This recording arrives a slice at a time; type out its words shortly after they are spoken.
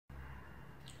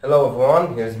Hello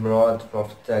everyone, here's Mrad from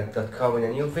Tech.com in a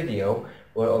new video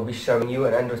where I'll be showing you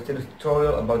an Android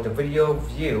tutorial about the video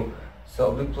view. So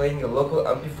I'll be playing a local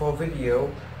MP4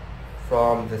 video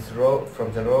from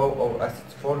the row or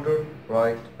assets folder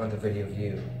right on the video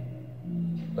view.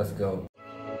 Let's go.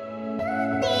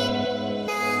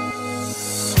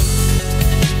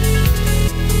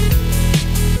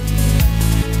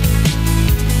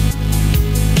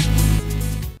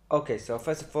 Okay, so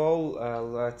first of all,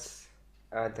 let's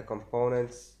add the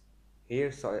components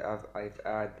here. So I've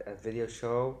added a video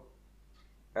show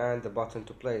and the button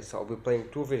to play. So I'll be playing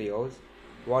two videos.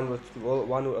 One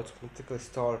will automatically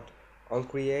start on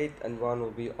create and one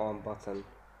will be on button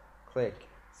click.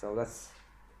 So let's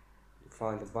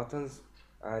define the buttons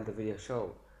and the video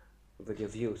show, video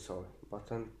view. So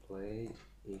button play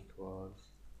equals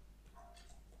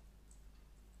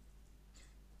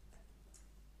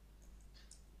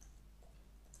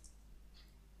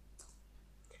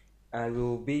and we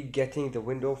will be getting the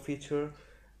window feature.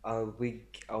 I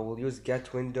will use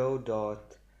get window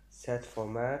dot set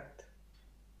format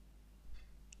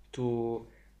to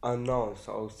unknown.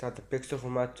 So I'll set the pixel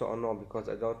format to unknown because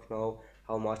I don't know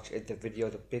how much is the video,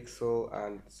 the pixel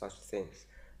and such things.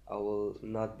 I will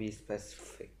not be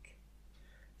specific.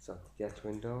 So get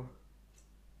window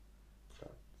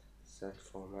dot set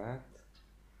format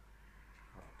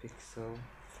pixel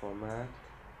format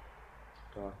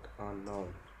dot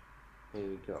unknown. Here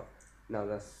we go. Now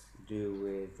let's do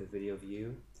with the video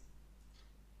view.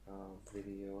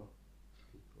 Video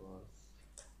equals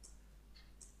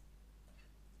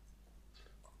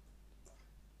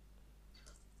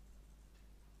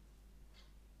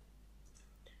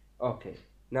okay.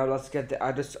 Now let's get the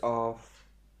address of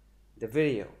the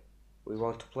video we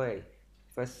want to play.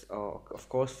 First, of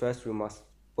course, first we must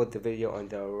put the video on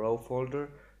the row folder.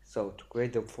 So to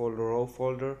create the row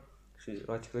folder,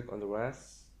 right click on the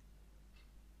res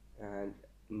and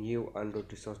new under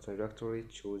resource directory,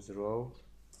 choose row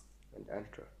and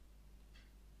enter.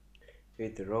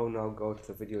 Hit the row. Now go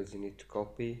to the videos you need to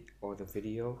copy or the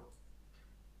video.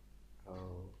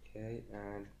 Okay,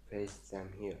 and paste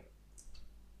them here.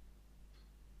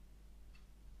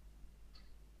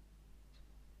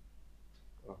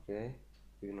 Okay,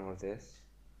 ignore this.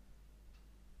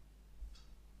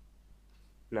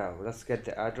 Now let's get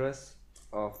the address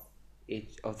of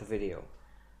each of the video.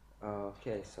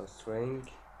 Okay, so string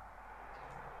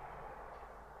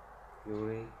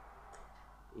Yuri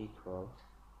equal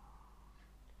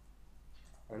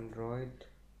Android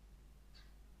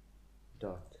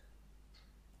dot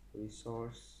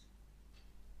resource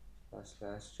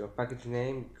 / your package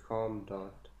name com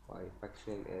dot my package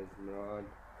name is Mrad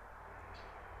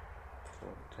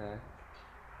tech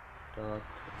dot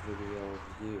video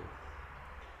view,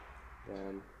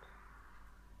 then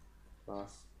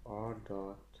plus r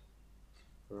dot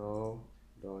row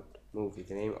dot movie,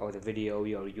 the name of the video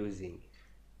we are using.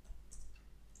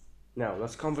 Now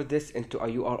let's convert this into a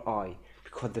URI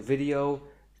because the video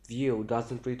view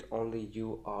doesn't read only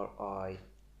URI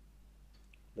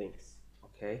links.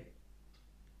 Okay,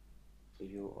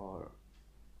 URI.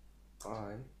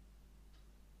 So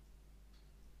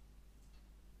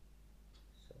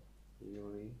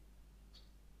Yuri.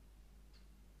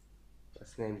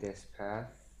 Let's name this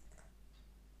path.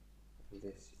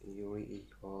 This Yuri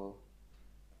equal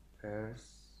pairs.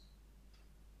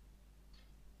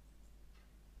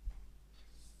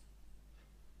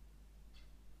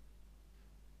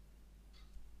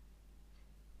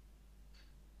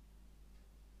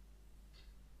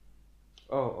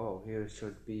 Oh, here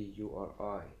should be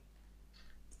URI.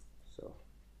 So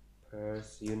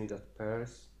pairs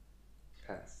uni.pairs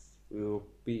path.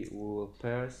 We will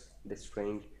parse the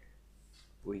string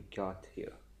we got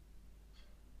here.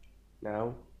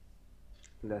 Now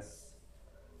let's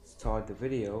start the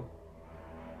video.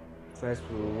 First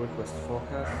we will request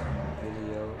focus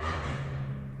video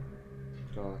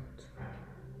dot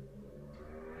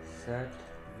set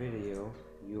video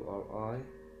URI.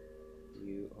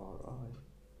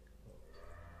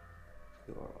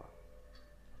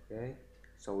 Okay,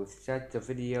 so we've set the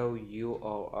video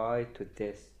URI to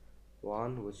this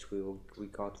one which we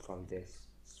got from this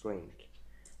string.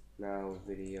 Now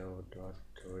video dot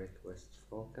request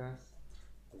focus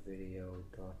video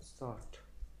dot start.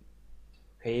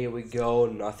 Here we go,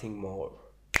 nothing more.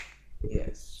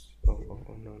 Yes. Oh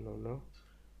no.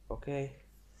 Okay.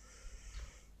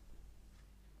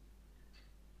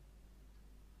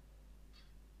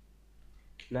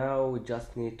 Now we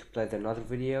just need to play another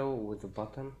video with the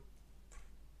button.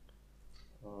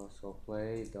 So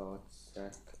play dot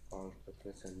set on click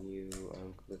listen new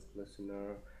on click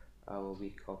listener. I will be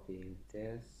copying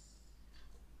this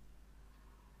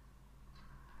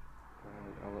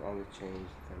only change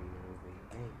the movie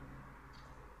name.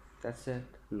 That's it,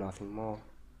 nothing more.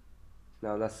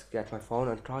 Now let's get my phone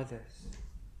and try this.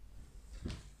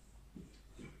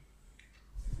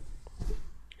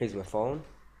 Here's my phone.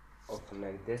 I'll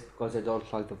connect this because I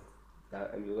don't like the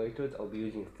emulators. I'll be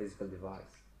using a physical device.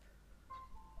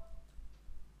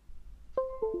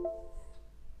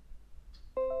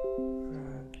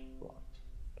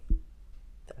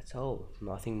 That's all,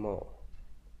 nothing more.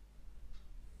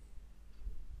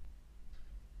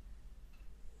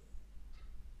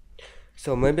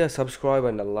 So maybe a subscribe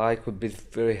and a like would be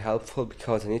very helpful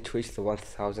because I need to reach the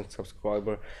 1000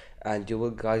 subscriber, and you will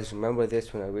guys remember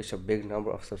this when I reach a big number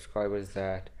of subscribers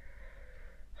that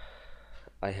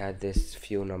I had this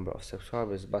few number of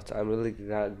subscribers, but I'm really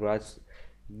gladful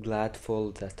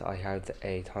that I have the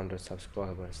 800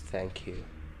 subscribers. Thank you.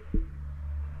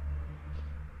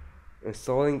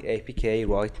 Installing APK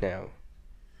right now.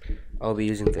 I'll be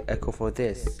using the echo for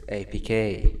this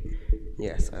APK.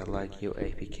 Yes, I like you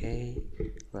APK.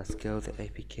 Let's go the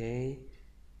APK.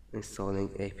 Installing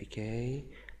APK.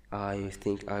 I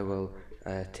think I will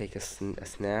take a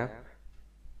snap.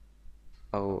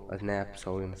 Oh, a nap,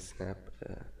 sorry, not a snap.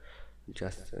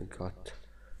 Just got.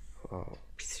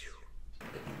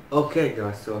 Okay,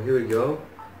 guys, so here we go.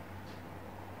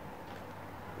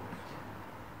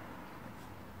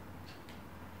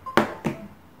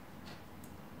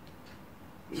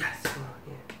 Yes,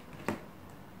 yeah.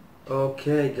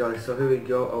 Okay, guys, so here we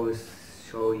go. I will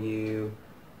show you.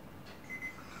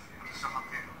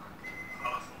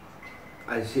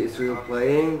 I see it's still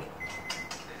playing.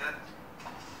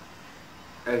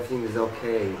 Everything is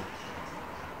okay.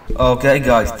 Okay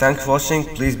guys, thanks for watching.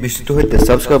 Please be sure to hit the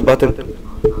subscribe button,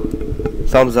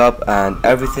 thumbs up and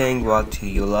everything what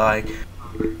you like.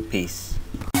 Peace.